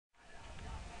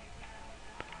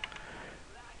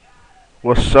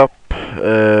What's up?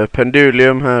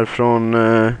 PENDULiUM här från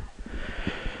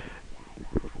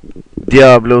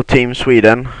Diablo Team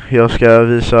Sweden. Jag ska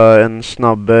visa en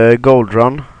snabb gold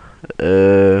run.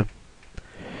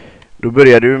 Då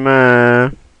börjar du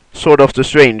med Sword of the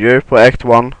Stranger på Act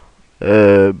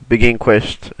 1. Begin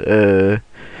Quest.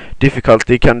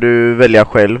 Difficulty kan du välja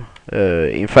själv.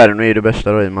 Inferno är det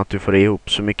bästa då, i och med att du får ihop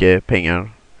så mycket pengar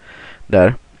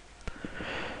där.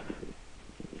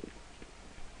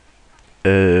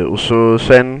 Och så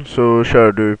sen så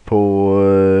kör du på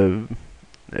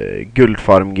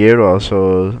Goldfarm gear då,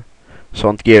 alltså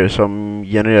sånt gear som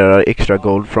genererar extra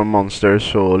gold från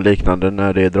monsters och liknande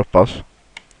när det droppas.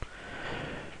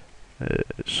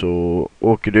 Så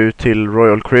åker du till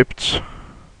Royal Crypts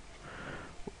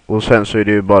och sen så är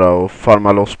det ju bara att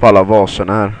farma loss på alla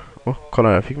vaserna här. Kolla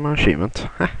här, fick man achievement.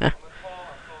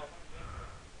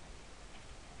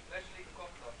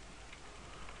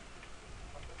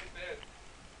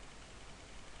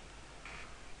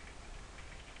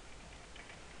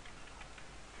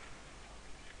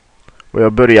 Och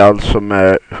jag börjar alltså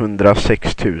med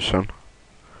 106 000. Jag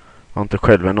har inte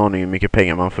själv en aning hur mycket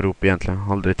pengar man får ihop egentligen. Jag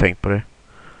har aldrig tänkt på det.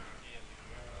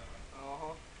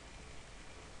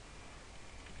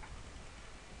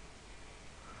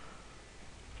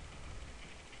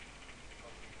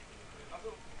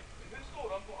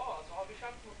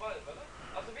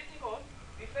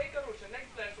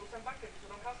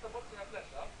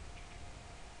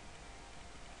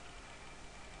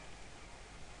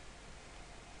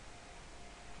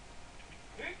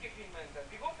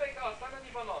 Vi går fake A, stanna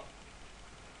i banan.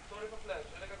 Sorry för flash,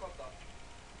 jag lägger kotta.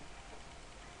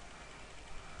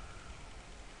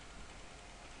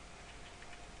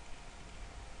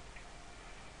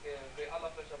 Det är alla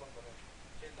flashar bakom mig.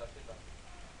 Chilla.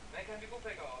 Men kan vi gå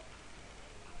fake A?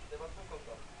 Det var 2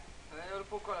 kotta. Nej, jag håller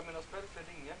på att kolla mina spel för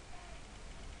ringer.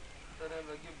 Den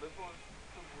jävla gubbe på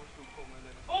stod på mig.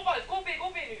 Gå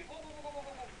B nu! Gå!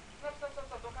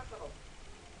 Snabbt, de kastar dem.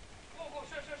 Gå,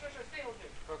 kör, stenhårt nu.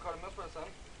 Får jag kolla med spel sen?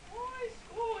 Nice,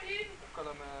 gå in! Jag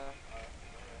kollar med...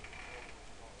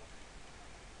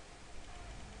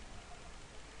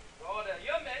 Bra där,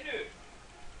 gör med nu!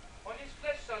 Har ni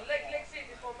splashar, lägg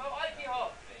CT-spår med allt ni har.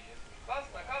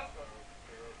 Kasta.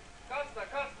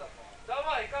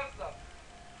 Davai, kasta!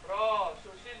 Bra, så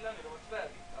chilla nu, det var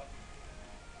tvärvita.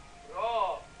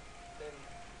 Bra!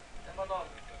 En banan.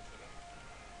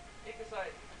 Icke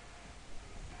side.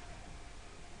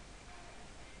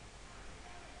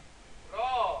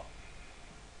 Bra!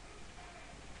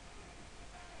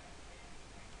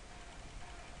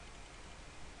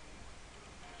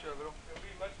 Kör vi då. Det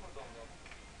blir match mot dem då.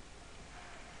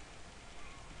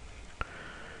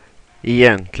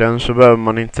 Egentligen så behöver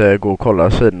man inte gå och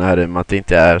kolla sidorna här, i och med att det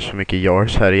inte är så mycket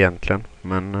yards här egentligen.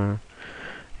 Men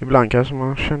ibland kanske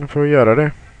man känner för att göra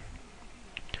det.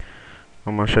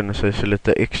 Om man känner sig så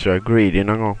lite extra greedy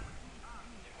någon gång.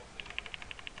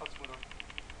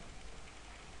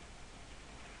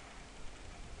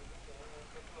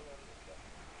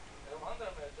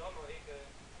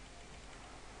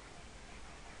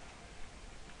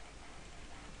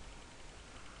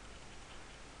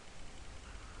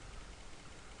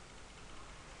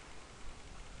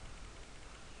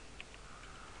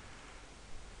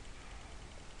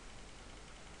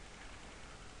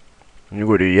 Nu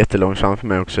går det ju jättelångsamt för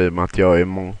mig också, i och med att jag är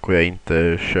monk och jag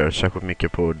inte kör särskilt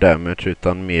mycket på damage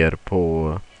utan mer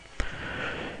på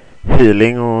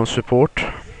healing och support.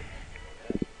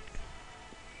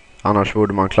 Annars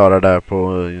borde man klara där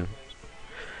på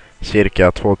cirka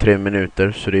 2-3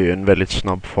 minuter, så det är ju en väldigt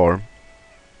snabb farm.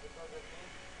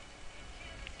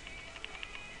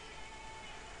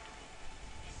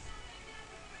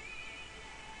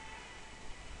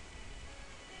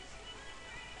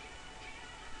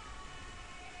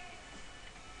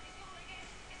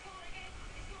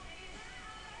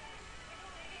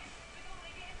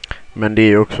 Men det är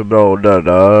ju också bra att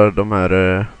döda de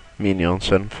här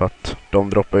minionsen, för att de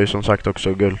droppar ju som sagt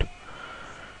också guld.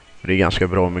 Det är ganska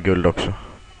bra med guld också.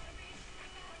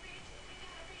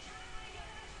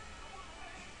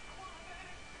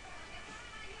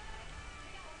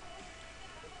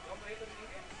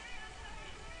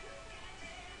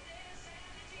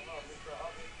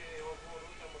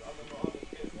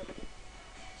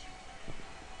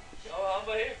 Ja, han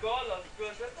var helt galen. Ska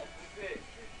jag sätta på B?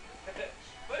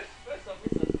 Först han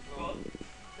missade sin skott.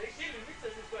 Sen killen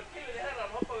missade sin skott. Killen i herran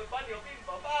hoppar med bunny och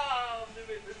bimba. Bam! Du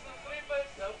vet, det är så 3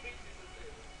 bästa.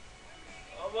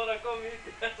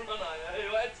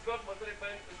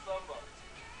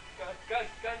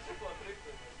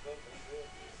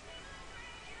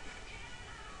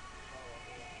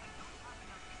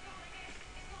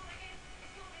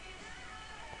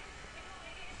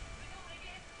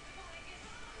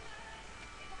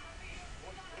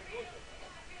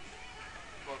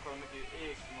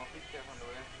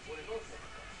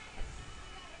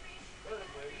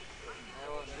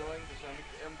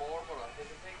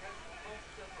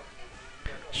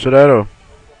 Sådär då.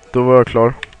 Då var jag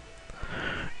klar.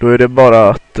 Då är det bara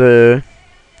att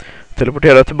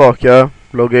teleportera tillbaka,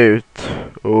 logga ut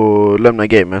och lämna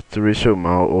gamet,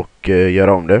 resuma och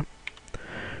göra om det.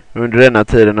 Under denna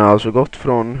tiden har alltså gått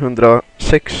från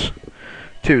 106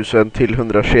 000 till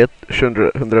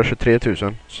 123 000.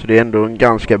 Så det är ändå en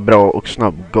ganska bra och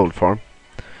snabb Goldfarm.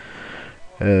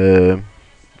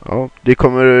 Ja, det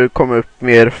kommer komma upp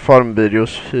mer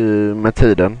farmvideos med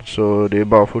tiden. Så det är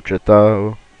bara att fortsätta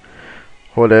och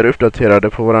hålla er uppdaterade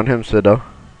på våran hemsida.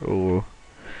 Och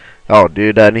ja, det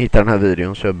är där ni hittar den här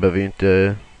videon, så jag behöver ju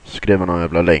inte skriva någon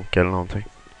jävla länk eller någonting.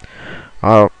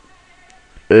 Ja,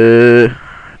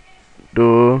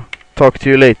 då talk to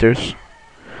you laters.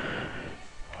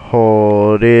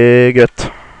 Ha det gött.